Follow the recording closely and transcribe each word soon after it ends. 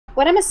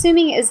What I'm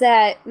assuming is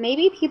that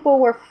maybe people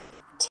were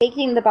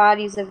taking the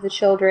bodies of the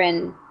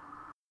children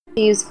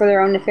to use for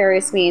their own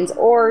nefarious means,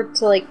 or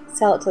to like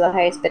sell it to the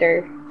highest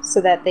bidder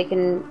so that they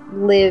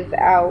can live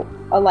out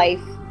a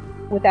life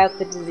without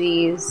the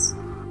disease.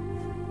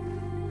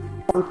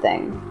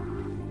 Something.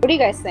 What do you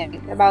guys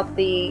think about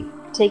the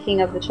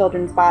taking of the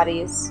children's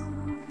bodies?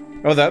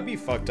 Oh, that'd be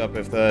fucked up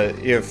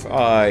if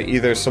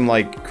either some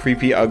like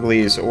creepy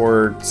uglies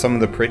or some of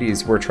the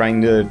pretties were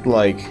trying to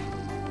like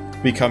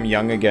become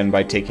young again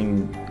by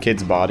taking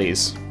kids'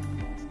 bodies.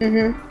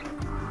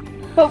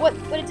 But what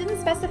it didn't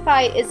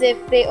specify is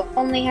if they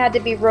only had to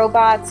be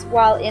robots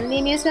while in the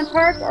amusement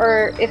park,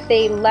 or if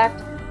they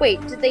left.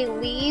 Wait, did they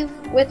leave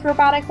with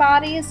robotic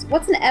bodies?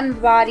 What's an M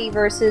body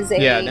versus a...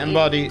 Yeah, an M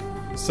body.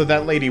 So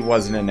that lady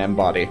wasn't an M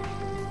body.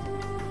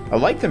 I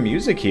like the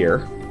music here.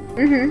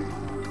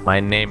 My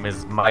name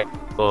is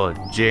Michael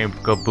James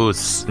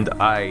Caboose, and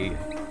I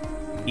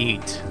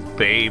eat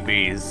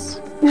babies.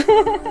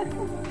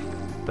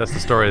 That's the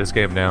story of this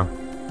game now.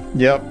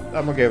 Yep,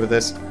 I'm okay with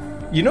this.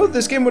 You know,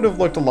 this game would have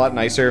looked a lot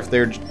nicer if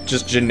their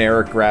just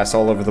generic grass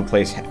all over the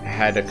place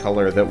had a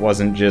color that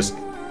wasn't just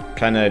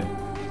kind of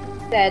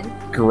dead,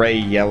 gray,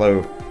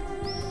 yellow.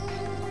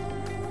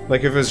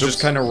 Like if it was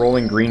just kind of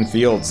rolling green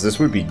fields, this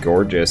would be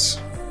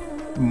gorgeous.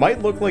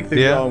 Might look like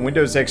the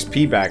Windows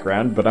XP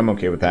background, but I'm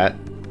okay with that.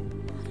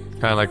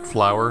 Kind of like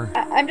flour.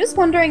 I'm just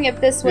wondering if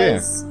this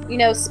was, you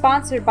know,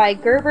 sponsored by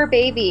Gerber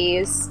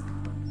Babies.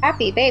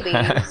 Happy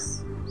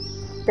babies.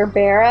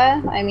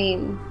 Gerbera? I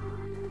mean,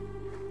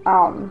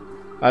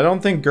 I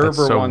don't think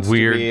Gerber wants to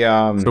be,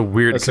 it's a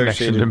weird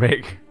connection to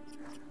make.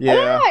 Yeah. I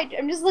don't know,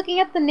 I'm just looking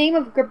at the name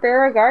of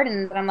Gerbera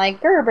Gardens, and I'm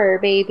like, Gerber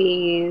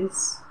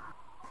Babies.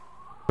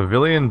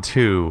 Pavilion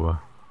 2.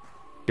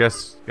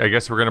 I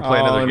guess we're gonna play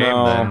another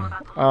game then.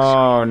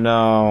 Oh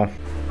no.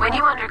 When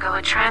you undergo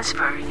a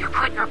transfer, you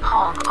put your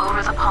palm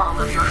over the palm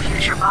of your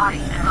future body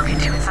and look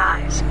into its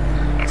eyes.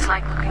 It's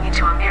like looking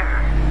into a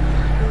mirror.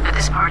 But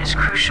this part is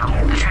crucial.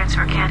 The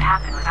transfer can't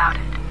happen without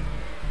it.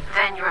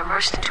 Then you're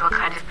immersed into a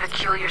kind of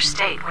peculiar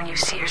state when you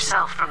see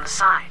yourself from the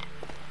side.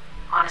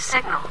 On a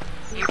signal,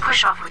 you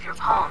push off with your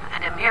palm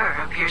and a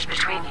mirror appears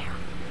between you.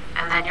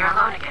 And then you're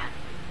alone again,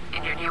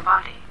 in your new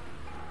body.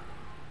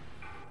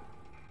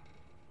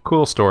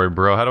 Cool story,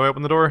 bro. How do I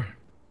open the door?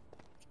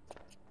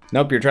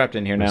 Nope, you're trapped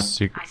in here now. I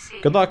see.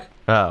 Good luck.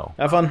 Oh.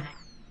 Have fun.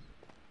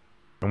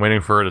 I'm waiting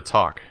for her to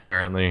talk,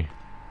 apparently.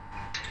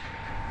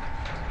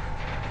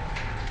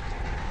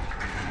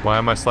 Why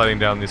am I sliding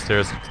down these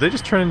stairs? Did they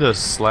just turn into a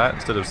slat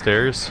instead of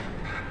stairs?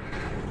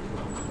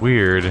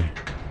 Weird.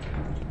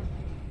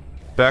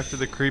 Back to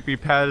the creepy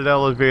padded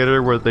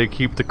elevator where they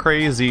keep the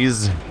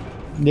crazies.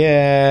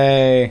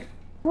 Yay.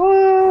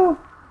 Woo!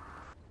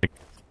 The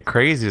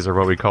crazies are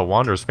what we call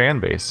Wander's fan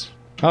base.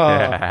 Oh.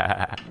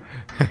 Yeah.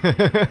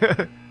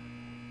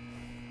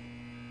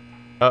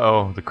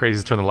 Uh-oh, the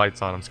crazies turn the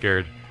lights on. I'm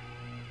scared.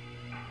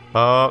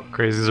 Oh,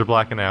 crazies are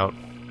blacking out.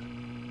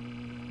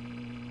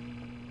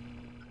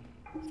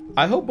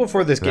 I hope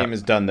before this game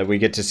is done that we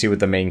get to see what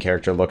the main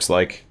character looks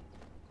like.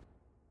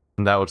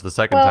 And that was the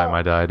second time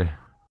I died.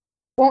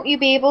 Won't you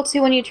be able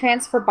to when you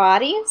transfer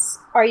bodies?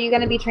 Are you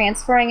going to be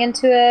transferring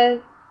into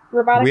a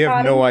robotic body? We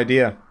have no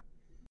idea.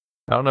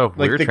 I don't know if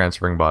we're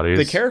transferring bodies.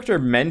 The character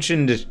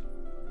mentioned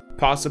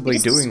possibly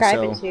doing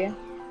so. It to you.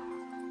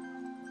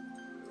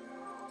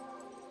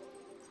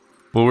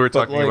 Well, we were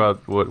talking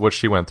about what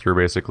she went through,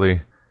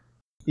 basically.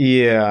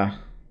 Yeah.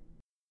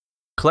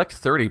 Collect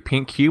 30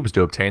 pink cubes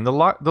to obtain the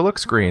look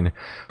screen.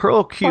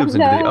 Hurl cubes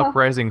into the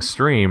uprising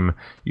stream.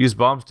 Use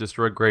bombs to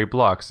destroy gray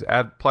blocks.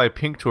 Apply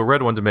pink to a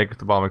red one to make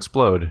the bomb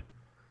explode.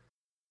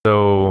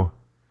 So,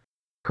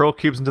 hurl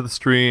cubes into the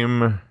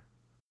stream.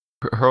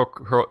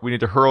 We need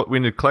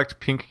to collect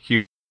pink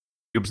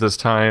cubes this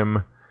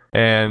time,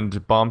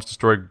 and bombs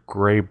destroy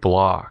gray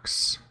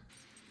blocks.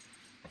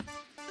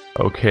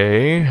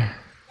 Okay,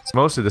 it's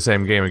mostly the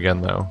same game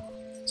again, though,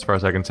 as far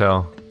as I can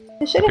tell.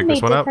 They should have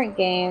made different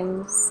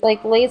games,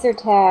 like laser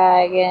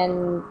tag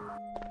and...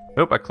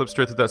 Nope, I clipped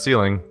straight through that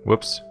ceiling.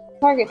 Whoops.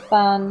 Target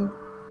fun.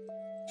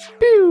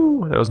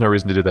 Pew! There was no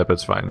reason to do that, but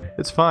it's fine.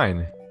 It's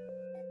fine.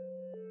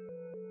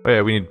 Oh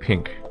yeah, we need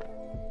pink.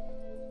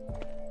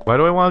 Why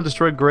do I want to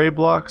destroy gray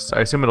blocks?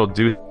 I assume it'll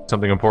do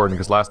something important,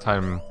 because last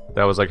time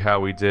that was like how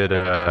we did,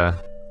 last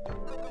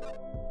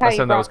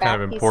time that was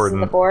kind of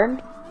important. The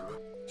board?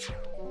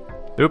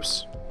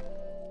 Oops.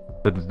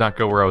 That did not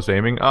go where I was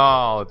aiming.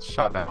 Oh, it's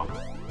shot down.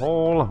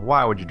 Hole.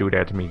 Why would you do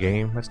that to me,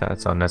 game?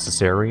 That's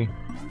unnecessary.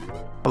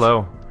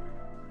 Hello.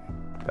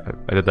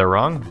 I did that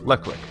wrong?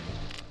 Left click.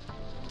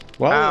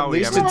 Well, ow, at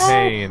least it's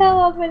pain.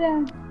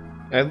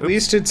 At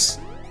least it's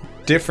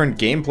different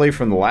gameplay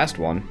from the last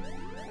one.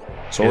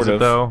 Sort of. Is it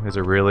though? Is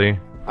it really?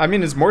 I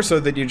mean, it's more so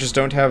that you just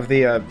don't have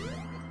the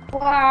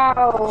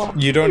wow.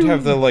 You don't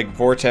have the like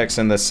vortex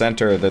in the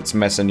center that's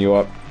messing you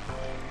up.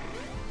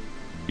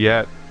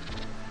 Yet.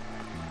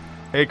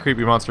 Hey,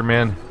 creepy monster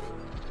man.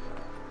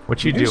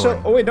 What you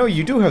doing? Oh wait, no,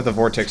 you do have the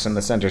vortex in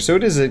the center, so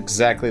it is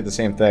exactly the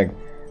same thing.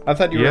 I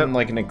thought you were in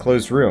like an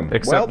enclosed room.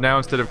 Except now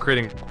instead of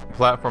creating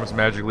platforms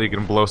magically, you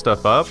can blow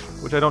stuff up,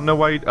 which I don't know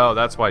why you... Oh,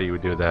 that's why you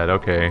would do that,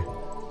 okay.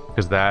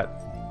 Because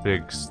that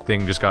big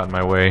thing just got in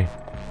my way.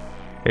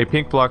 Hey,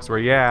 pink blocks, where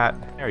you at?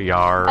 There you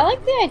are. I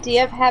like the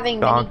idea of having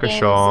mini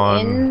games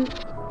in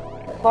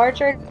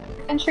larger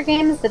adventure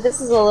games, but this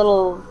is a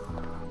little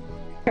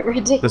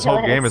ridiculous. This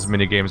whole game is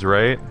mini games,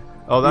 right?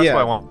 Oh, that's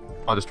why I want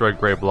to destroy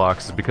gray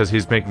blocks, is because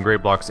he's making gray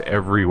blocks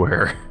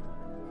everywhere.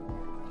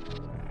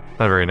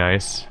 Not very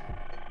nice.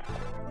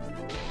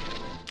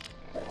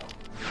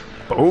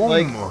 Boom!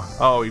 Like,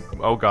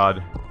 oh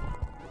god.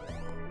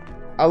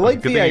 I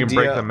like Good the thing idea. you can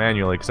break them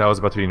manually, because I was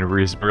about to be in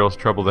real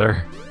trouble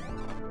there.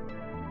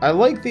 I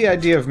like the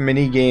idea of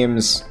mini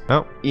games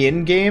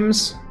in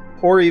games,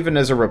 or even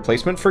as a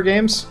replacement for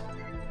games.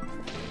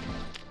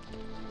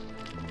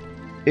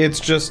 It's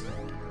just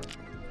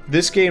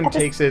this game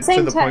takes it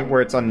to the point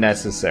where it's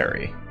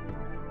unnecessary,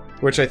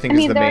 which I think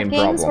is the main problem. There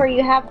are games where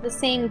you have the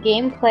same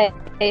gameplay,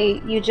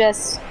 you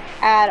just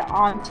add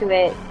on to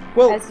it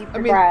as you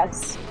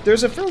progress.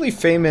 There's a fairly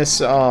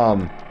famous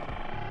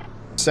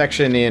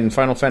section in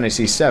Final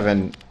Fantasy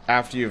VII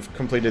after you've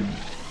completed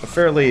a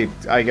fairly,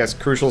 I guess,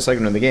 crucial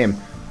segment of the game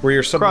where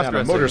you're suddenly on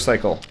a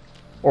motorcycle,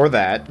 or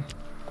that.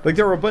 Like,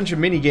 there were a bunch of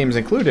mini games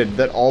included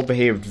that all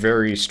behaved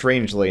very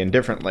strangely and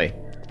differently.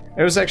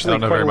 It was actually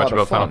quite a lot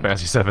of fun. I don't know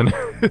very much about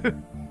Final Fantasy VII.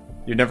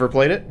 You never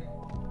played it?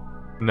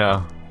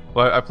 No.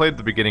 Well, I played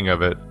the beginning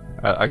of it.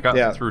 I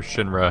got through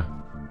Shinra.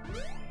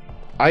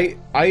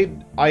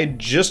 I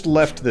just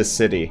left the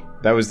city.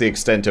 That was the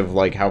extent of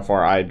like how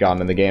far I had gone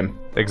in the game.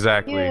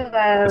 Exactly.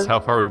 That's how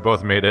far we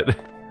both made it.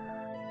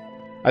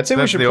 I'd say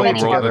we should play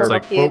together.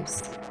 Like,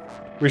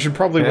 we should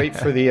probably wait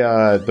for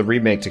the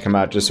remake to come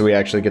out just so we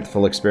actually get the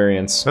full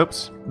experience.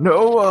 Oops.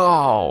 No.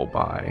 Oh,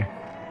 bye.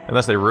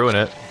 Unless they ruin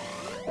it.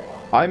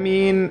 I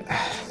mean,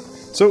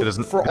 so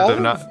for all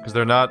because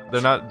they're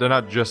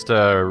not just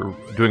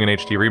doing an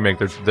HD remake.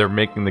 They're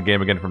making the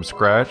game again from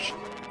scratch,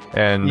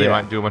 and they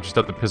might do a bunch of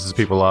stuff that pisses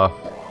people off.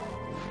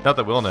 Not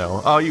that we'll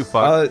know. Oh, you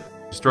fuck!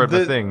 Destroyed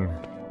my thing.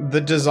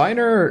 The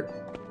designer,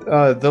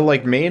 the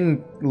like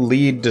main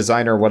lead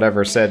designer,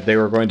 whatever, said they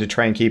were going to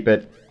try and keep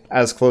it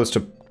as close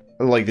to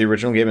like the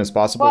original game as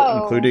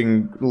possible,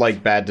 including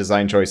like bad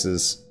design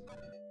choices.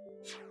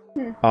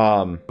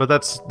 But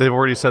they've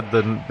already said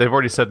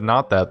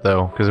not that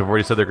though, because they've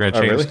already said they're going to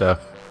change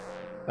stuff.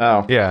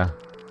 Oh. Yeah.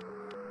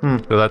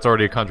 So that's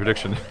already a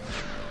contradiction.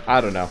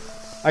 I don't know.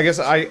 I guess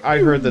I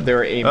heard that they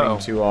were aiming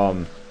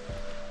to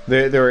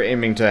they were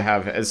aiming to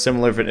have as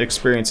similar of an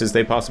experience as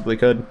they possibly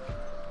could.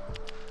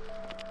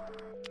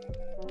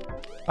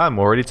 I'm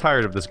already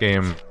tired of this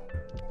game.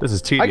 This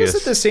is tedious. I guess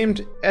at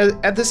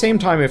the same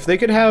time, if they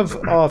could have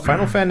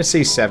Final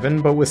Fantasy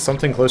VII, but with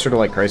something closer to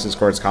like Crisis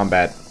Core's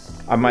combat,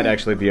 I might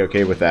actually be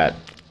okay with that.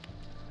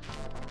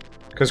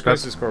 Because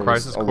Crisis Core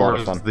was a lot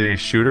of fun. The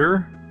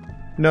shooter?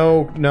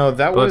 No,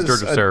 that was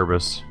Dirge of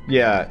Cerberus.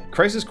 Yeah,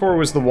 Crisis Core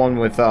was the one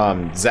with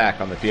Zack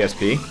on the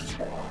PSP,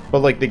 but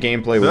like the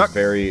gameplay was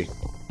very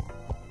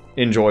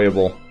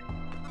enjoyable.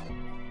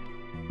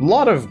 A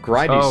lot of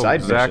grindy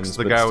side missions,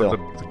 the guy with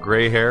the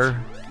gray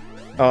hair.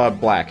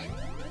 Black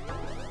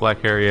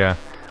hair, yeah.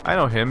 I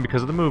know him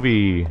because of the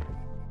movie.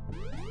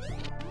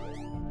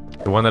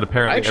 The one that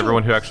apparently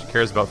everyone who actually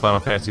cares about Final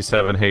Fantasy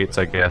VII hates,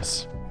 I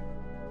guess.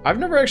 I've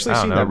never actually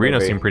seen that movie. Reno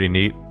seemed pretty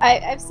neat.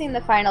 I've seen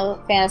the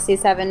Final Fantasy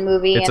VII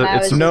movie, and I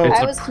was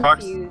confused.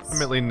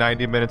 Approximately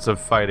 90 minutes of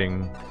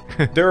fighting.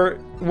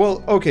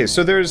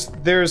 So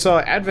there's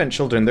Advent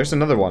Children. There's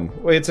another one.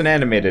 It's an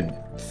animated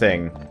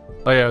thing.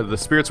 Oh yeah, The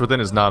Spirits Within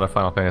is not a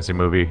Final Fantasy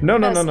movie. No.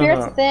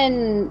 Spirits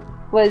Within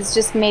was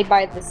just made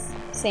by the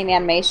same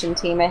animation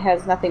team. It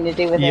has nothing to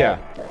do with it. Yeah,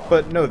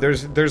 but no,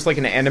 there's like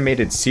an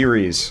animated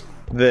series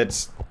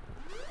that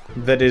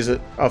is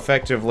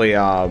effectively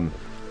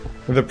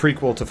the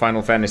prequel to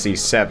Final Fantasy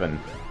VII,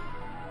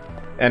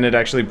 and it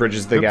actually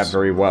bridges the gap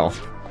very well.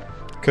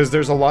 Because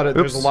there's a lot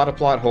of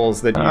plot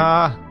holes that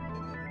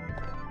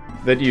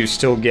you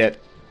still get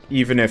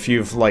even if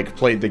you've like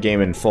played the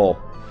game in full.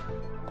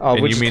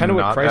 Which is kind of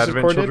what Crisis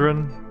Core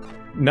did.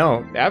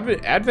 No,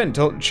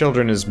 Advent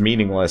Children is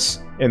meaningless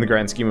in the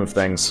grand scheme of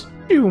things.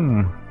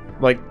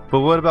 Like,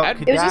 but what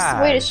about? It was just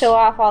a way to show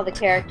off all the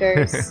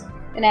characters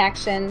in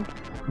action.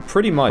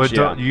 Pretty much,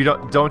 but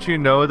don't you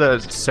know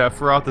that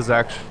Sephiroth is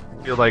actually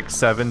like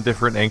 7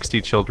 different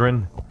angsty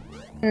children?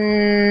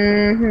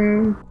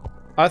 Mm-hmm.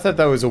 I thought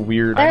that was a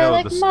weird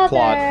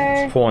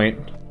plot point.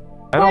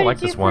 I don't like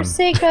this one. Why did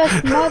you forsake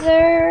us,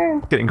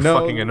 Mother? Getting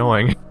fucking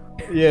annoying.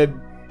 Yeah.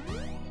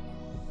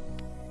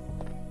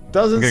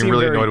 I'm getting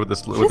really annoyed with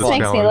this challenge. This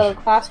makes me a little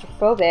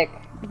claustrophobic,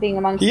 being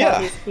amongst all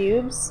these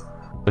cubes.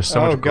 There's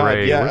so much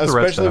gray. Yeah,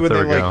 especially when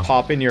they like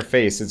pop in your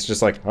face. It's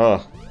just like,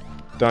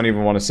 don't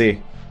even want to see.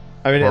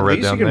 I mean, at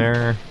least you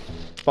can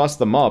bust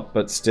them up,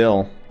 but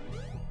still.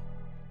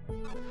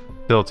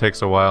 Still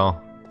takes a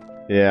while.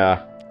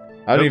 Yeah.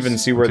 I don't even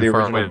see where the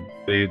original...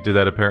 They do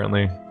that,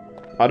 apparently.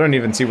 I don't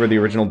even see where the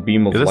original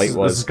beam of light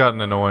was. This has gotten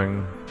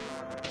annoying.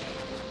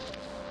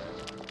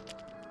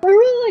 I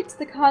really liked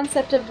the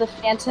concept of the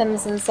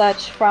phantoms and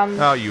such from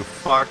Oh, you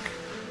fuck.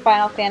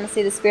 Final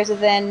Fantasy: The Spirits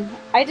Within.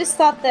 I just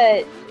thought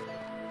that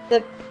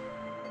the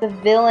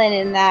villain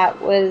in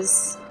that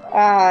was,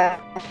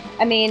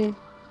 I mean,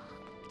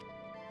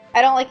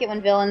 I don't like it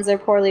when villains are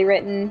poorly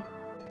written.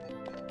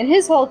 And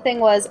his whole thing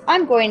was,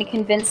 I'm going to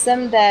convince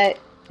them that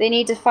they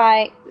need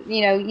to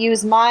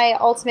use my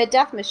ultimate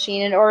death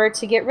machine in order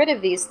to get rid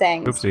of these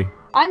things. Oopsie.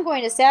 I'm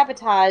going to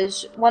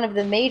sabotage one of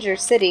the major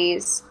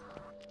cities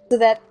so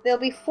that they'll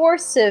be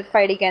forced to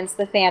fight against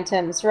the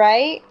phantoms,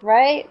 right?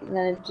 Right? And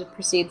then it just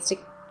proceeds to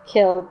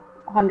kill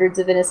hundreds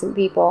of innocent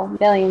people.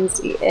 Millions,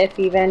 if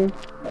even.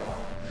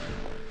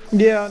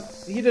 Yeah,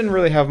 he didn't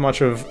really have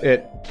much of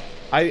it.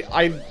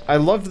 I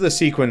loved the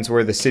sequence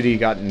where the city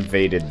got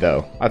invaded,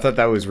 though. I thought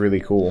that was really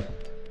cool.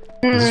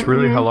 Is this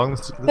really how long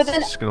this is going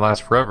to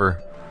last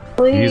forever?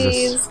 Please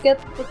Jesus. get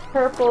the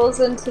purples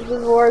into the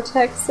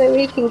vortex so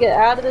we can get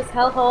out of this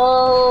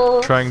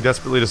hellhole. Trying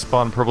desperately to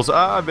spawn purples.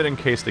 Ah, I've been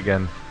encased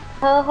again.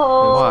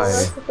 Hellhole. Why?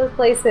 That's what the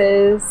place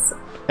is.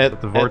 The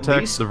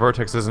vortex? The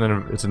vortex isn't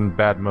in, it's in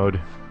bad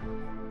mode.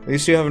 At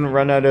least you haven't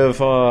run out of,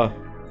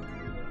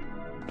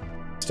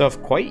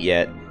 stuff quite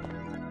yet.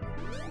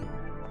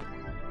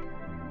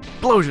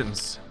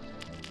 Explosions!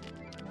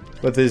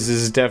 But this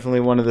is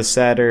definitely one of the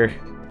sadder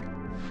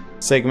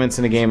segments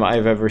in a game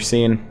I've ever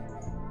seen.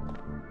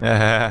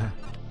 Come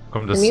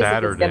to The music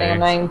Saturday. is getting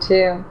annoying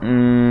too.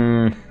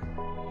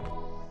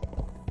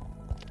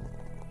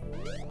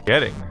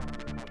 Getting.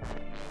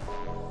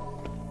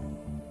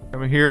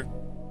 Come here,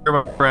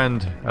 my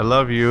friend. I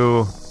love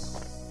you.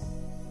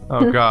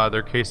 Oh god,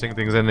 they're casing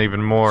things in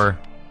even more.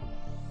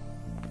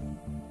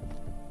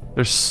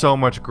 There's so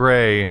much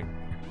gray.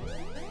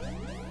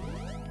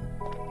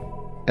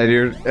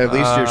 And at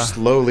least you're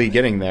slowly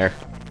getting there.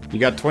 You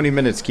got 20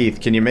 minutes, Keith.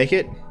 Can you make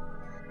it?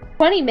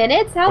 20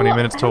 minutes? How 20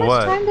 minutes to how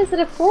what? much time does it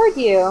afford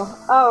you?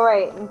 Oh,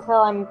 right, until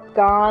I'm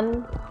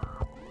gone.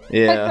 Quite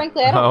Yeah.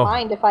 frankly, I don't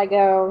mind if I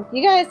go.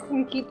 You guys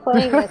can keep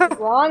playing this as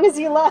long as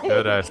you like.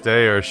 Should I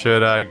stay or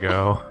should I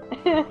go?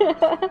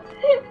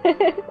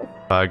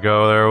 If I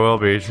go, there will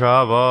be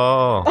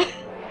trouble.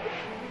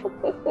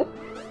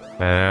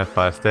 And if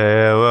I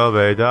stay, it will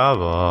be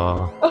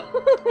double.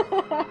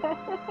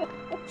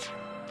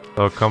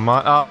 Oh, come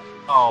on.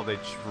 Oh, they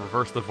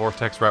reversed the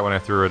vortex right when I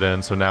threw it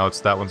in, so now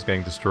that one's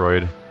getting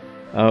destroyed.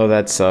 Oh,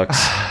 that sucks.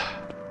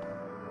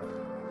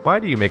 Why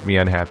do you make me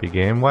unhappy,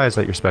 game? Why is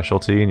that your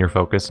specialty and your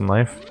focus in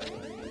life?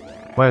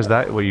 Why is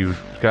that what you...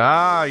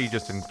 Ah, you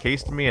just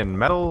encased me in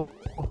metal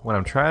when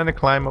I'm trying to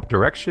climb up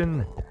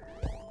direction?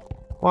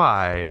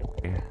 Why?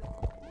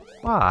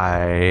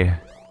 Why?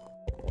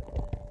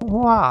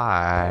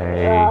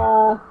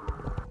 Why?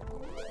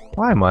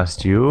 Why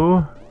must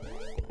you?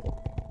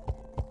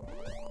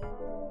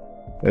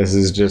 This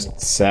is just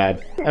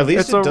sad. At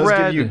least It's it a does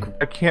red. give you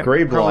I can't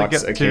gray really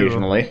blocks get to-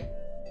 occasionally.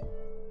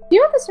 You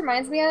know what this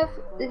reminds me of?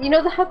 You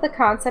know how the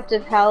concept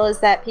of hell is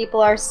that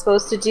people are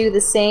supposed to do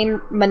the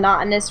same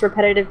monotonous,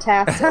 repetitive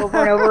tasks over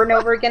and over and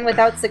over again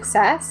without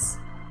success?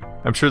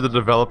 I'm sure the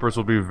developers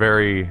will be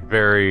very,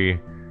 very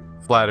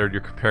flattered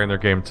you're comparing their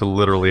game to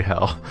literally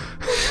hell.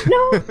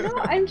 No,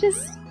 I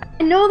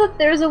know that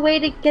there's a way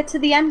to get to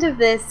the end of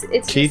this.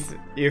 It's Keith,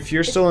 if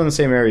you're still in the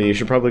same area, you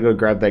should probably go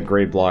grab that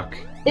gray block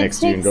next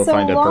to you and go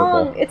find a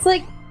purple. It's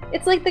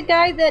like the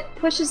guy that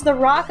pushes the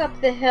rock up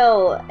the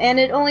hill and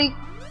it only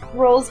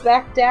rolls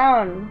back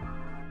down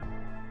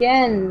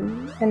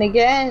again and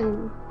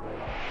again.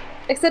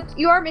 Except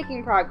you are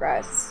making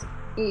progress.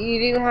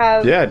 You do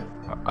have... Yeah,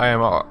 I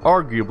am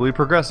arguably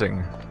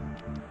progressing.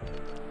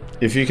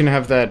 if you can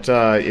have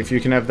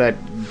that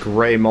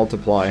gray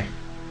multiply,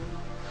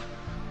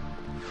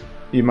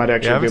 you might Yeah, I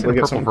actually haven't be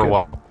able to seen get purple something for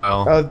a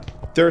while. good.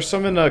 There's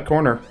some in the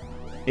corner.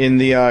 In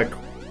the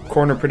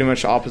corner pretty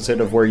much opposite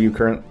of where you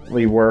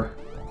currently were.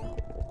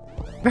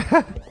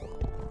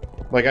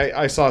 Like,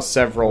 I saw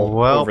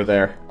several over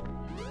there.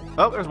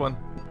 Oh, there's one.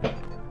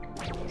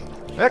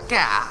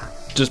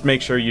 Just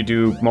make sure you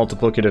do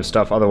multiplicative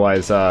stuff,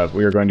 otherwise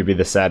we are going to be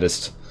the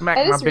saddest.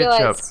 I just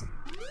realized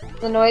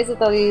the noise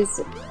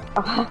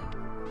that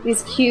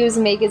these cues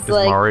make is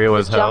like... Mario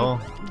as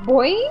jump. hell?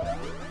 Boing?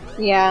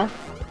 Yeah.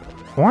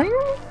 Boing,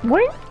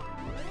 boing.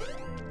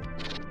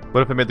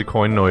 What if I made the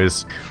coin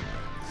noise?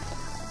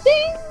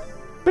 Ding!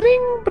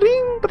 Bring,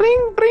 bring,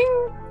 bring,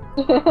 bring.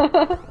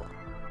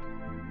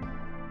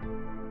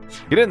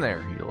 Get in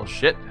there, you little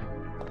shit.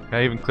 Can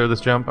I even clear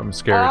this jump? I'm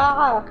scared.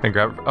 Ah. Can I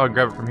grab it? Oh,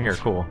 grab it from here.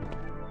 Cool.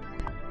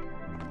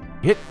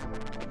 Hit.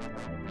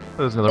 Oh,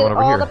 there's another Get one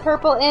over all here. the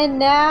purple in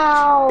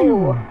now!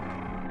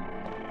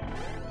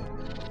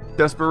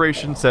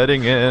 Desperation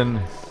setting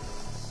in.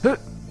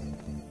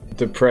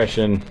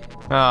 Depression.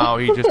 Oh,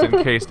 he just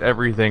encased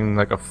everything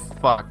like a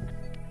fuck.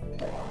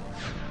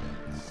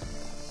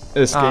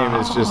 This game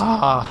is just...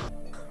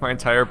 My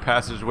entire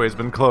passageway's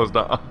been closed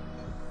off.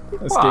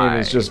 This game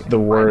is just the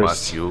Why worst.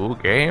 must you,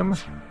 game?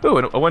 Ooh,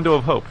 a window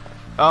of hope.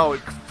 Oh,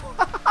 it...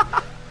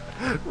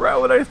 right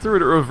when I threw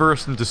it, it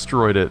reversed and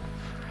destroyed it.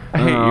 I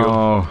hate you.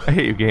 I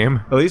hate you,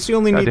 game. At least you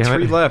only God need damn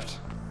 3 it. left.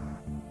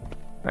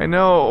 I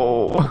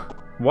know.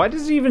 Why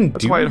does it even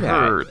That's do why that? it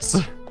hurts.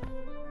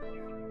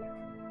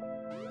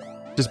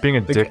 Just being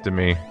a dick to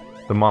me.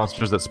 The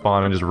monsters that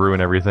spawn and just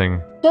ruin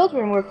everything.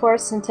 Children were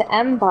forced into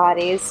M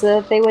bodies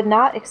so that they would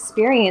not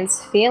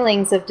experience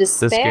feelings of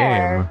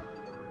despair.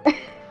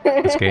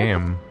 This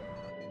game.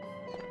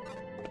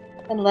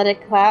 And let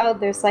it cloud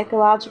their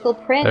psychological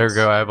print. There we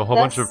go. I have a whole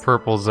bunch Thus- of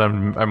purples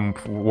I'm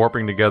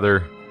warping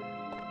together.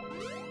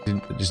 I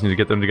just need to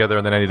get them together,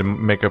 and then I need to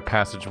make a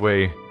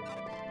passageway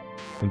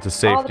into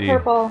safety. All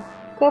the purple.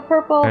 Go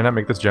purple. Can I not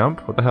make this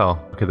jump? What the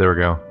hell? Okay, there we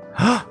go.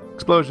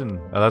 Explosion!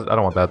 I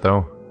don't want that,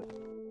 though.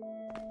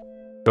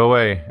 Go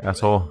away,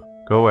 asshole.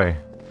 Go away.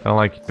 I don't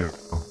like you.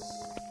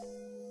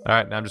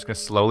 Alright, now I'm just gonna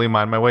slowly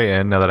mine my way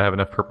in, now that I have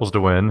enough purples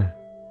to win.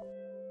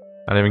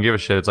 I don't even give a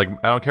shit. It's like,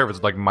 I don't care if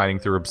it's like mining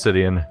through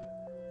obsidian.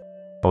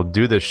 I'll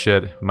do this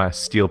shit with my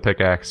steel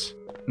pickaxe.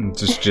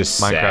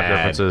 Just Minecraft sad.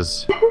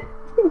 references.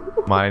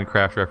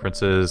 Minecraft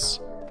references.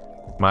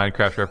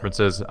 Minecraft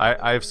references.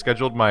 I've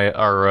scheduled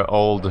our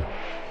old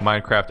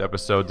Minecraft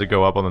episode to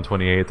go up on the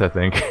 28th, I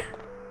think.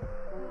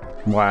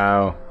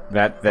 Wow,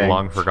 that thing.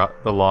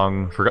 The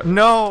long forgot.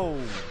 No!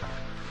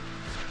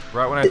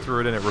 Right when I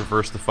threw it in, it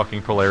reversed the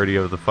fucking polarity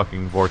of the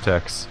fucking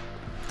vortex.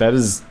 That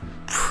is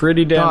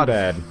pretty damn God.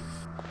 bad.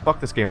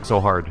 Fuck this game so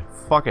hard.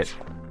 Fuck it.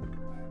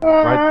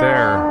 Right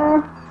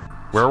there.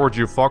 Where would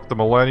you fuck the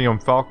Millennium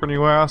Falcon,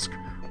 you ask?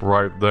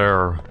 Right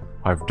there.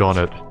 I've done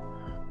it.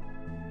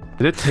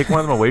 Did it take one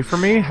of them away from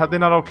me? How'd they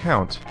not all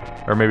count?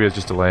 Or maybe it's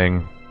just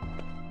delaying.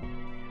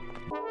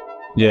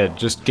 Yeah,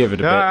 just give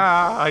it a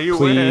Ah, you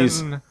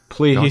Please. win!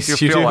 Please, Don't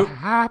you you feel do.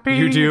 happy?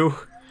 You do.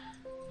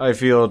 I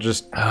feel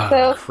just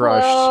So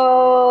crushed.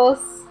 close.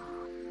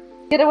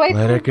 Get away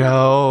Let from it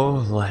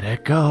go. Let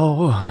it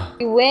go.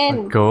 You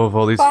win. Let go of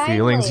all these Finally.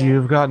 feelings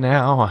you've got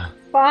now.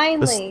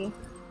 Finally.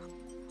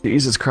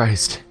 Jesus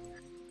Christ.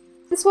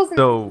 This wasn't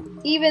So,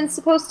 even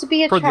supposed to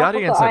be a for the tropical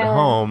audience at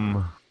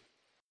island.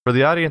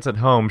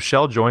 home,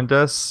 Shell joined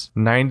us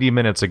 90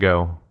 minutes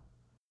ago.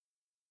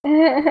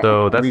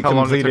 So that's We how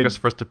long it completed- took us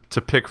for us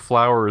to pick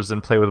flowers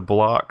and play with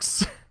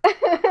blocks.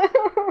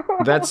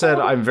 That said,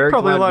 I'm very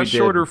Probably a glad lot we did.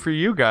 shorter for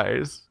you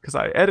guys, because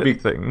I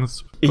edit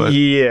things. But,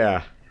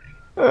 Yeah.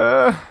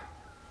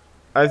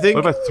 I think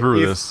what if I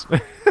threw this?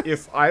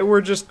 if I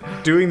were just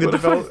doing the What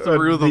if I development,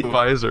 threw the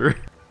visor?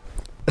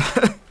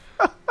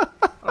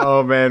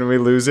 oh man, we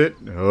lose it.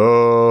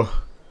 Oh,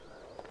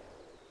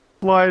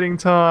 Sliding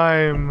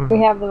time.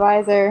 We have the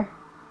visor.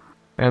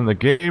 And the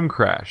game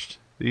crashed.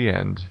 The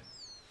end.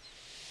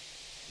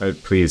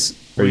 please.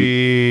 Are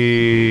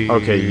you-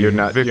 Okay, you're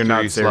not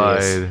Victory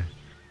serious. slide.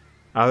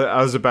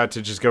 I was about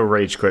to just go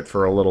rage quit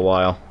for a little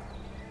while,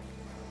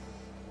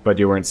 but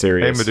you weren't Hey,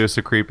 serious.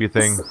 Medusa, creepy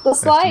thing. The Nice to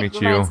slide meet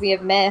reminds you. me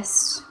of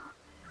Mist.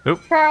 Oop.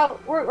 Carl,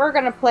 we're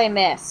gonna play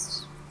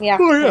Mist. Yeah.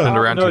 Oh, yeah. Turned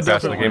around No, too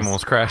fast and the definitely. game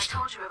almost crashed. I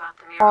told you about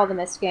the mirror All the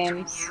Mist between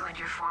games. you and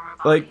your former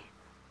Like, body.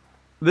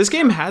 this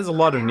game has a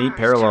lot of neat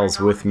parallels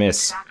with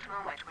Myst.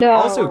 No.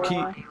 Also,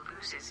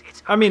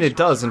 I mean, it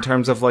does in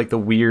terms of like the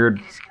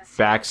weird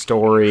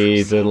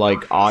backstory, the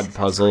like odd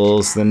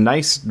puzzles, the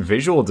nice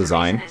visual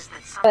design.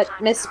 But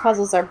Mist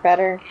puzzles are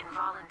better.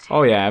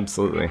 Oh yeah,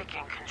 absolutely.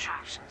 Mimicking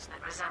contractions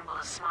that resemble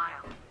a smile.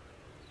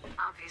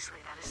 Obviously,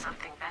 that is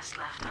something best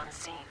left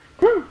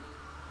unseen.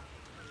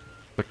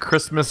 The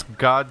Christmas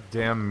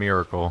goddamn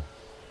miracle.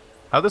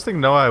 How'd this thing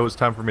know it was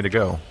time for me to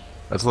go?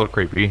 That's a little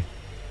creepy.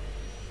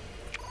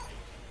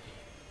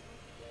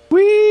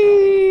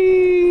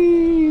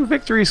 Whee!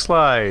 Victory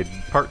slide,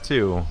 part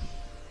 2.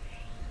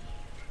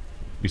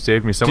 You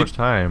saved me so much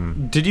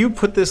time. Did you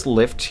put this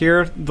lift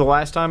here the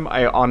last time?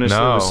 I honestly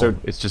No, was so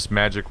it's just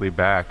magically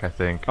back, I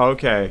think.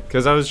 okay,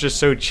 because I was just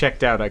so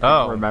checked out I couldn't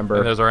And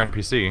remember. there's our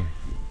NPC.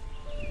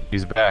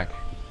 He's back.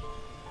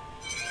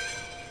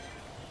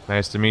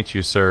 Nice to meet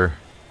you, sir.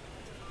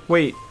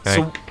 Wait, Can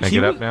so I he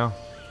get was- up now?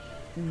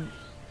 Can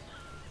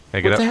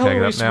I get What up? the hell Can I are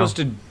get we up now? supposed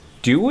to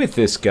do with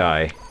this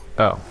guy?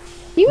 Oh.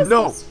 He was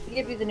No. supposed to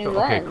give you the new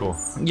Okay, lens.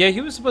 cool. Yeah,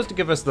 he was supposed to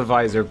give us the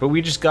visor, but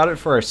we just got it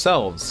for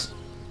ourselves.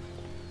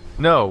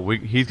 No,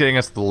 he's getting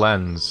us the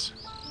lens.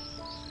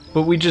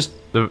 But we just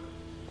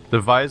The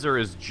visor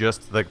is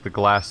just like the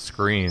glass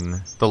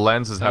screen. The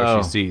lens is how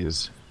Oh. she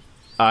sees.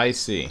 I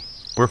see.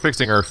 We're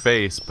fixing her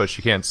face, but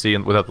she can't see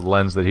without the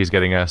lens that he's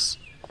getting us.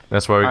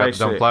 That's why we got I the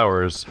dumb see.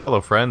 flowers.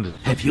 Hello, friend.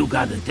 Have you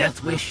got a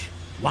death wish?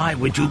 Why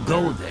would you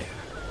go there?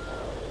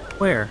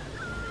 Where?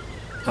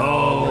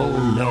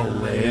 Oh,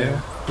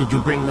 nowhere. Did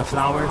you bring the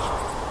flowers?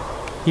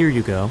 Here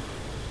you go.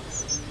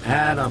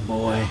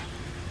 Attaboy.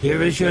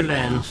 Here is your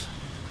lens.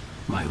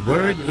 My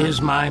word is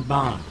my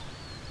bond.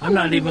 I'm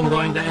not even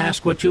going to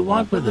ask what you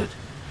want with it.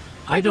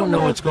 I don't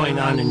know what's going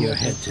on in your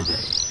head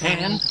today,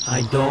 and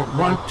I don't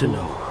want to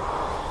know.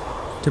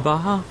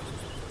 Tabaha,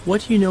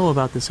 what do you know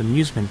about this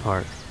amusement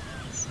park?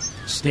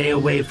 Stay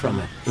away from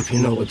it if you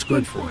know what's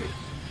good for you.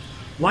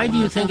 Why do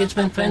you think it's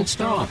been fenced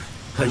off?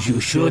 Because you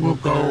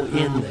shouldn't go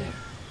in there.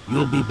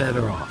 You'll be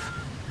better off.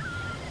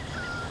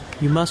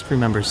 You must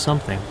remember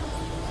something.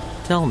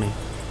 Tell me.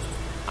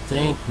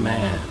 Think,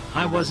 man.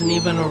 I wasn't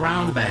even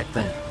around back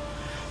then.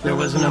 There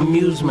was an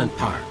amusement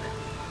park.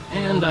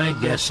 And I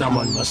guess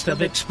someone must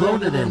have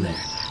exploded in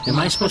there. Am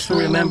I supposed to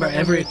remember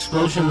every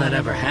explosion that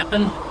ever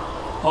happened?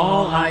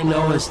 All I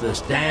know is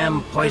this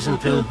damn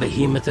poison-filled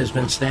behemoth has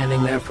been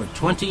standing there for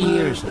 20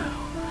 years now.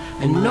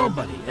 And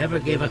nobody ever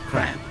gave a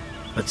crap.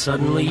 But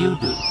suddenly you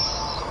do.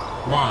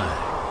 Why?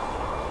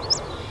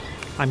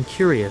 I'm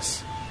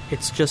curious.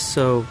 It's just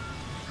so...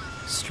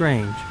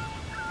 strange.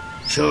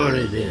 Sure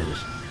it is.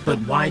 But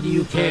why do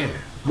you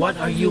care? What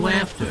are you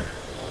after?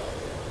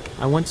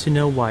 I want to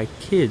know why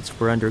kids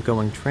were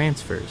undergoing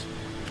transfers.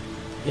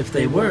 If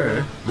they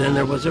were, then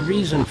there was a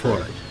reason for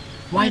it.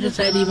 Why does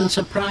that even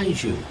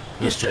surprise you?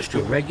 It's just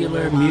a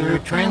regular mirror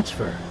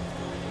transfer.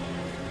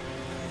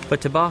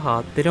 But to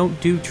Baja, they don't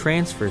do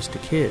transfers to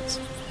kids.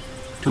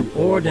 To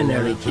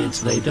ordinary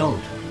kids, they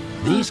don't.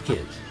 These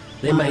kids,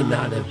 they might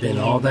not have been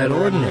all that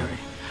ordinary.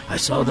 I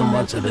saw them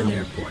once at an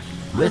airport,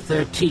 with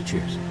their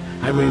teachers.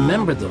 I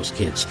remember those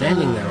kids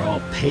standing there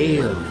all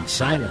pale and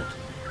silent.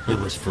 It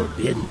was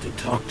forbidden to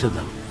talk to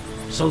them.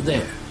 So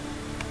there.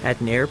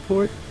 At an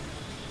airport?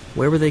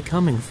 Where were they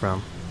coming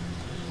from?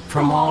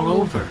 From all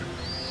over.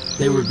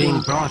 They were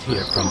being brought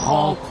here from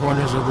all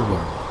corners of the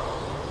world.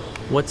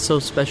 What's so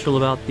special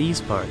about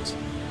these parts?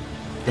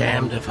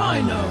 Damned if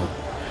I know.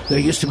 There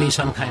used to be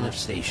some kind of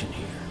station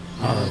here.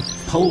 A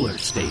polar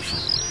station.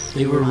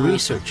 They were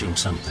researching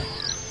something.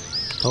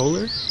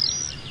 Polar?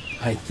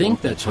 I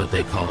think that's what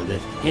they called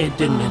it. It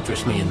didn't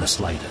interest me in the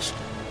slightest.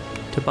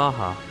 To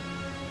Baja,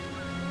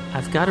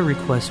 I've got a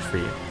request for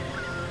you.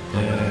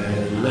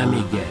 Let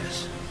me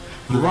guess.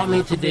 You want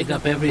me to dig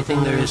up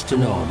everything there is to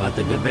know about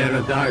the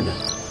Gebera Garden,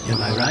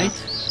 am I right?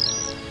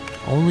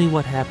 Only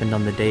what happened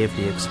on the day of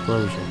the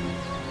explosion.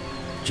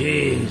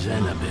 Jeez,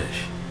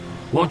 Anabish.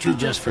 Won't you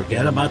just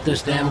forget about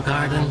this damn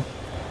garden?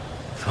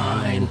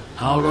 Fine,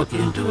 I'll look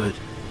into it.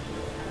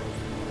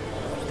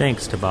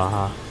 Thanks, to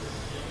Baja.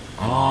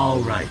 All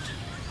right,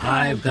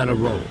 I've got to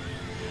roll.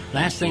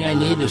 Last thing I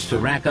need is to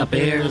rack up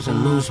airs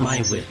and lose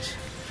my wits.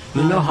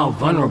 You know how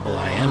vulnerable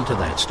I am to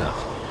that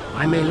stuff.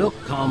 I may look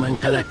calm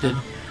and collected,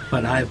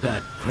 but I've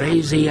got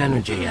crazy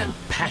energy and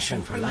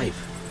passion for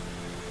life.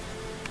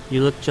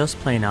 You look just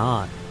plain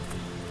odd.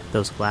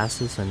 Those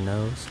glasses and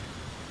nose.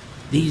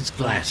 These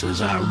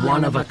glasses are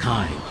one of a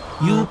kind.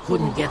 You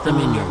couldn't get them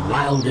in your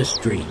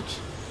wildest dreams.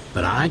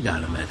 But I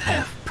got them at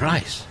half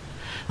price.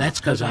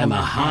 That's because I'm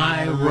a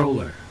high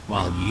roller,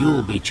 while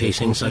you'll be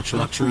chasing such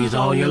luxuries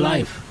all your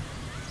life.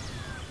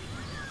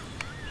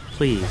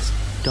 Please,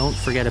 don't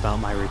forget about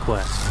my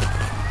request.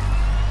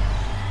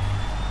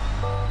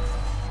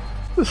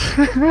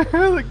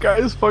 The guy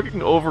is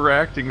fucking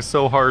overacting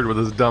so hard with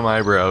his dumb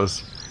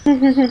eyebrows.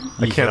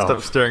 I can't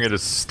stop staring at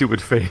his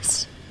stupid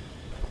face.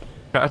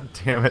 God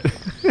damn it.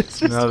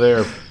 No,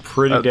 they're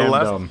pretty damn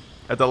dumb.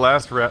 At that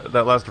last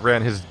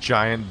rant, his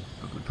giant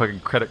fucking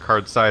credit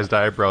card sized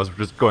eyebrows were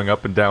just going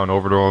up and down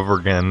over and over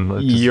again.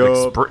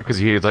 Because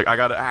he's like, I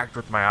gotta act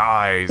with my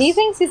eyes. He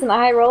thinks he's an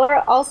high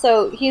roller.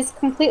 Also, he's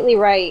completely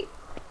right.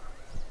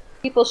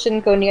 People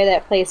shouldn't go near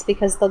that place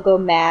because they'll go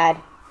mad.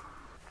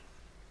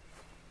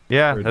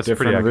 Yeah, For that's a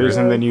pretty different accurate.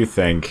 reason than you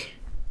think.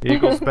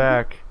 Eagle's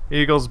back.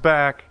 Eagle's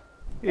back.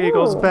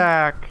 Eagle's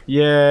back. Yay!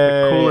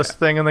 The coolest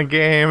thing in the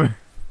game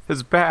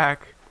is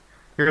back.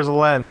 Here's a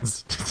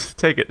lens.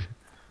 Take it.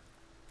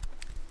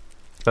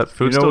 That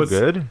food's still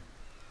good?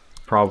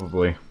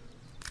 Probably.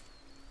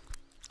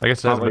 I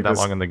guess it hasn't been that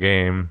long in the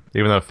game,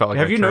 even though it felt like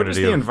Have you noticed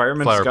the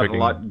environment's gotten a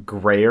lot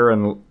grayer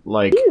and,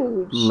 like,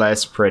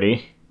 less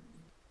pretty?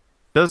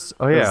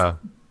 Oh yeah.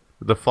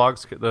 The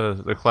fogs,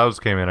 the clouds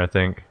came in, I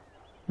think.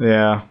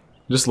 Yeah.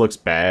 Just looks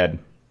bad.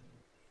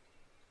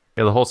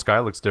 Yeah, the whole sky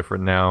looks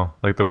different now.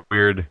 Like the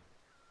weird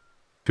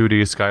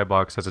 2D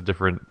skybox has a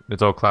different...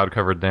 It's all cloud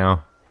covered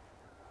now.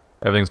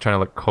 Everything's trying to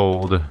look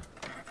cold.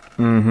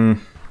 Mm-hmm.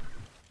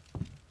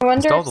 I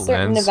wonder Install if the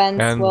certain lens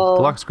events and will...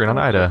 the lock screen on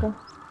Ida.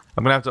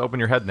 I'm gonna have to open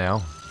your head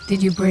now.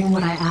 Did you bring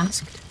what I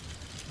asked?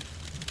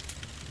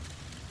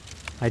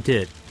 I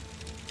did.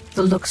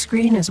 The look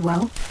screen as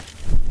well?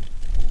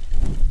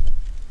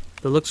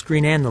 The look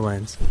screen and the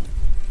lens.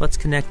 Let's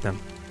connect them.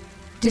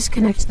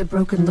 Disconnect the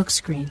broken look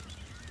screen.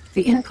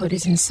 The input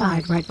is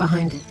inside, right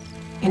behind it.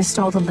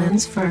 Install the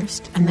lens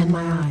first, and then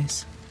my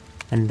eyes.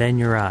 And then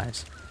your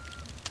eyes.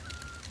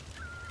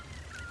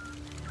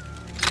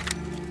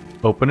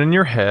 Open in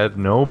your head,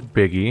 no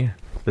biggie.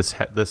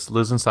 This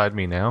lives inside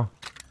me now.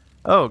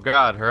 Oh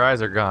god, her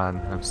eyes are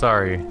gone. I'm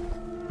sorry.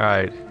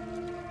 Alright.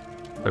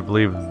 I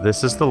believe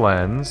this is the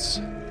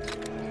lens.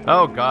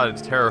 Oh god,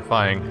 it's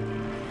terrifying.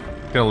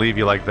 It's gonna leave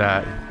you like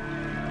that.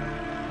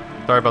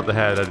 Sorry about the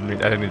head. I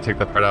didn't mean to take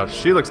that part out.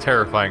 She looks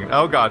terrifying.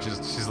 Oh god,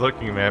 she's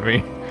looking at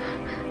me.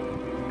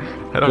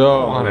 I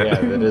don't want it.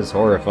 Yeah, that is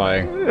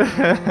horrifying.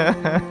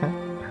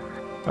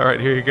 Alright,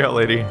 here you go,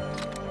 lady.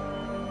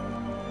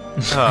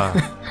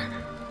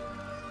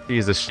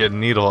 Jesus, she had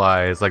needle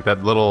eyes, like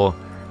that little,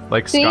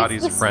 like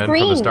Scotty's friend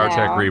from the Star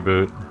Trek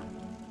reboot.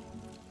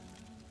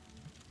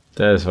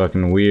 That is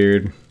fucking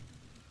weird.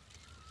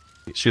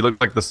 She looked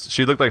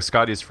like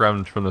Scotty's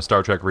friend from the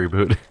Star Trek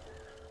reboot.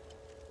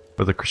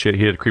 With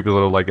he had creepy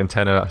little like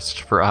antenna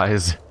for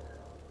eyes.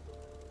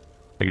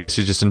 I guess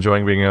she's just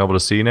enjoying being able to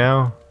see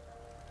now?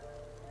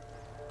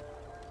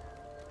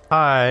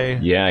 Hi.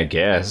 Yeah, I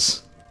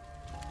guess.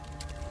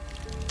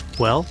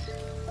 Well?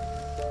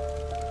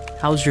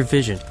 How's your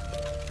vision?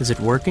 Is it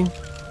working?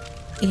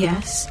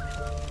 Yes.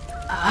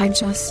 I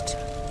just...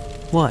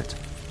 What?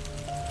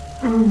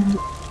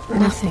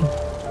 Nothing.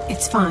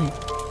 It's fine.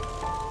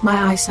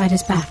 My eyesight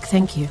is back,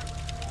 thank you.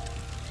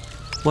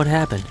 What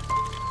happened?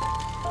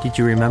 Did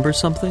you remember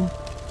something?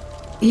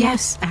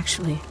 Yes,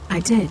 actually,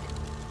 I did.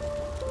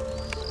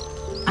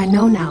 I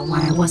know now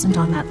why I wasn't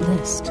on that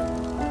list.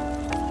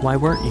 Why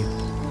weren't you?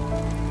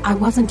 I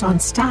wasn't on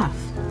staff.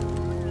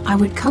 I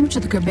would come to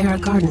the Gerbera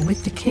Garden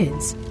with the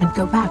kids and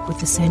go back with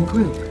the same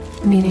group,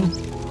 meaning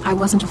I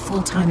wasn't a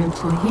full-time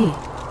employee.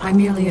 I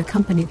merely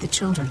accompanied the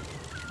children.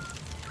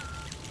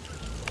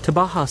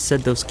 Tabaha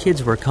said those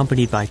kids were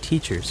accompanied by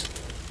teachers.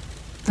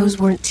 Those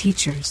weren't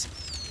teachers.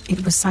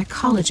 It was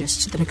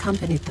psychologists that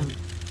accompanied them.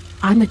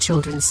 I'm a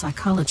children's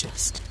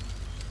psychologist.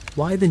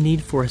 Why the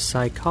need for a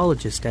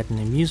psychologist at an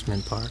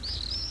amusement park?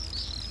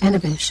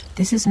 Anabish,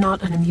 this is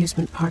not an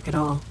amusement park at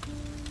all.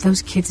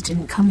 Those kids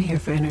didn't come here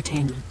for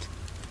entertainment.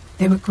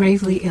 They were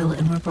gravely ill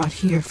and were brought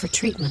here for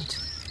treatment.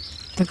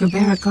 The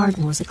Gerbera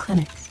Garden was a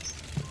clinic.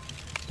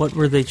 What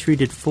were they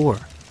treated for?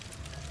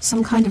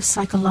 Some kind of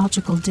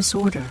psychological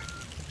disorder.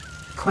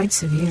 Quite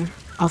severe,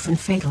 often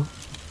fatal.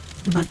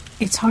 But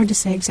it's hard to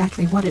say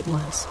exactly what it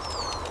was.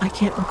 I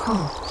can't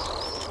recall.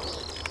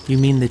 You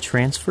mean the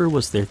transfer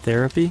was their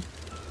therapy?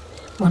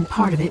 One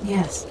part of it,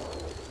 yes.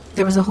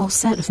 There was a whole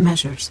set of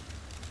measures.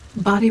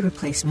 Body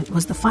replacement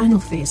was the final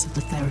phase of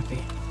the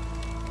therapy.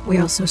 We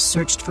also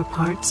searched for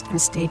parts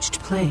and staged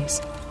plays.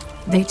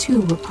 They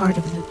too were part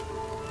of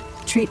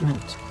the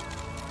treatment.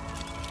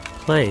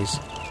 Plays?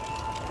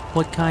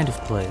 What kind of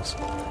plays?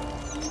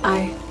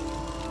 I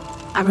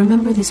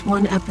remember this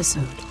one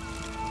episode.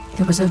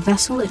 There was a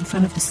vessel in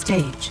front of the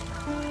stage,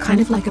 kind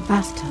of like a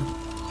bathtub.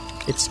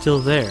 It's still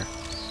there.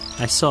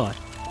 I saw it.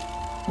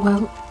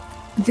 Well,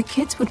 the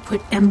kids would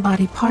put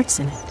M-body parts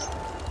in it.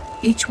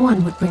 Each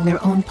one would bring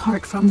their own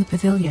part from the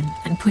pavilion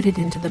and put it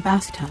into the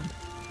bathtub.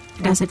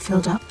 And as it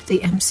filled up,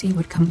 the MC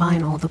would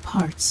combine all the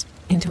parts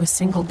into a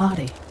single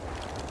body.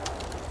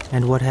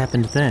 And what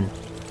happened then?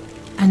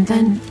 And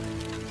then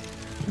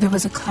there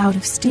was a cloud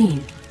of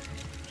steam.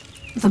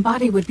 The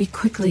body would be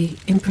quickly,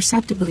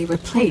 imperceptibly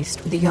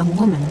replaced with a young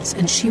woman's,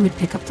 and she would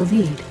pick up the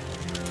lead.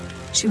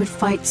 She would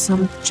fight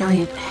some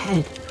giant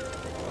head,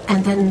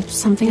 and then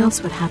something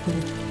else would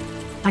happen.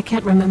 I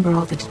can't remember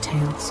all the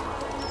details.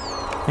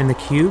 And the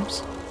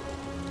cubes?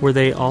 Were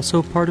they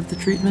also part of the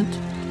treatment?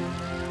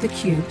 The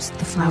cubes,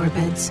 the flower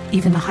beds,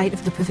 even the height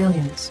of the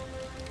pavilions.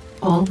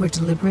 All were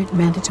deliberate,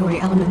 mandatory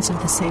elements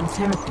of the same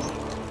therapy.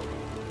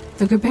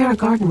 The Gerbera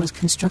Garden was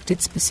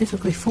constructed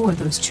specifically for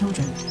those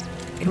children.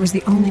 It was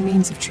the only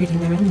means of treating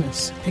their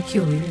illness,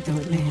 peculiar though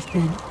it may have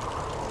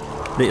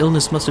been. The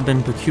illness must have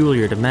been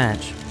peculiar to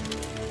match.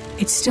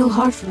 It's still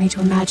hard for me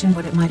to imagine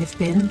what it might have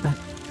been, but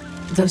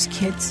those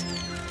kids,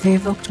 they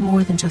evoked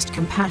more than just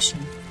compassion.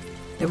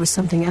 There was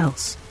something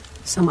else,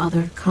 some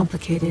other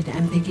complicated,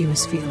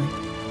 ambiguous feeling.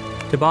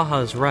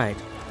 Tabaha is right.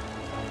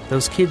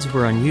 Those kids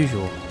were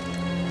unusual.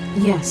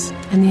 Yes,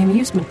 and the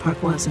amusement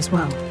park was as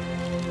well.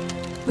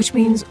 Which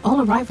means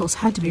all arrivals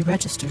had to be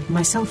registered,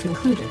 myself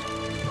included.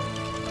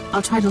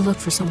 I'll try to look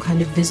for some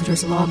kind of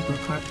visitor's logbook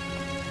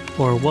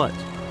Or what?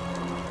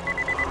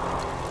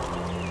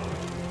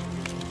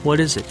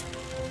 What is it?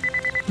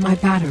 My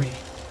battery.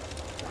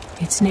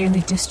 It's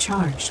nearly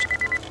discharged.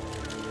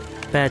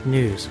 Bad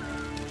news.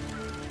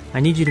 I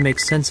need you to make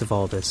sense of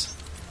all this.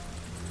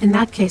 In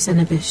that case,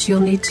 Anabish, you'll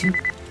need to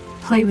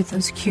play with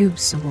those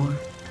cubes some more.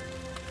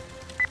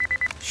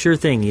 Sure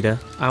thing, Ida.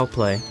 I'll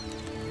play.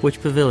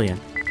 Which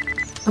pavilion?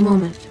 A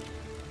moment.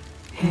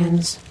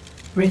 Hands,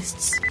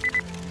 wrists.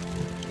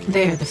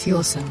 There, the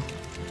fuel cell.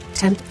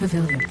 10th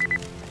pavilion.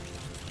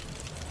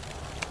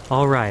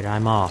 All right,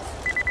 I'm off.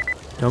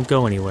 Don't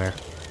go anywhere.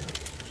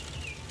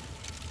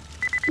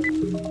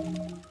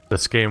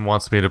 This game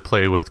wants me to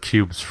play with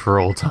cubes for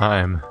all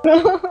time.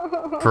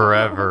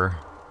 Forever.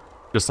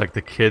 Just like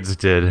the kids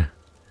did.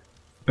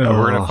 And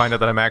we're gonna find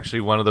out that I'm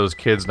actually one of those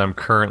kids and I'm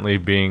currently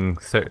being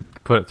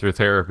put through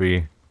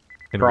therapy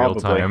in real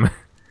time.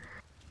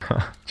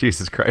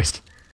 Jesus Christ.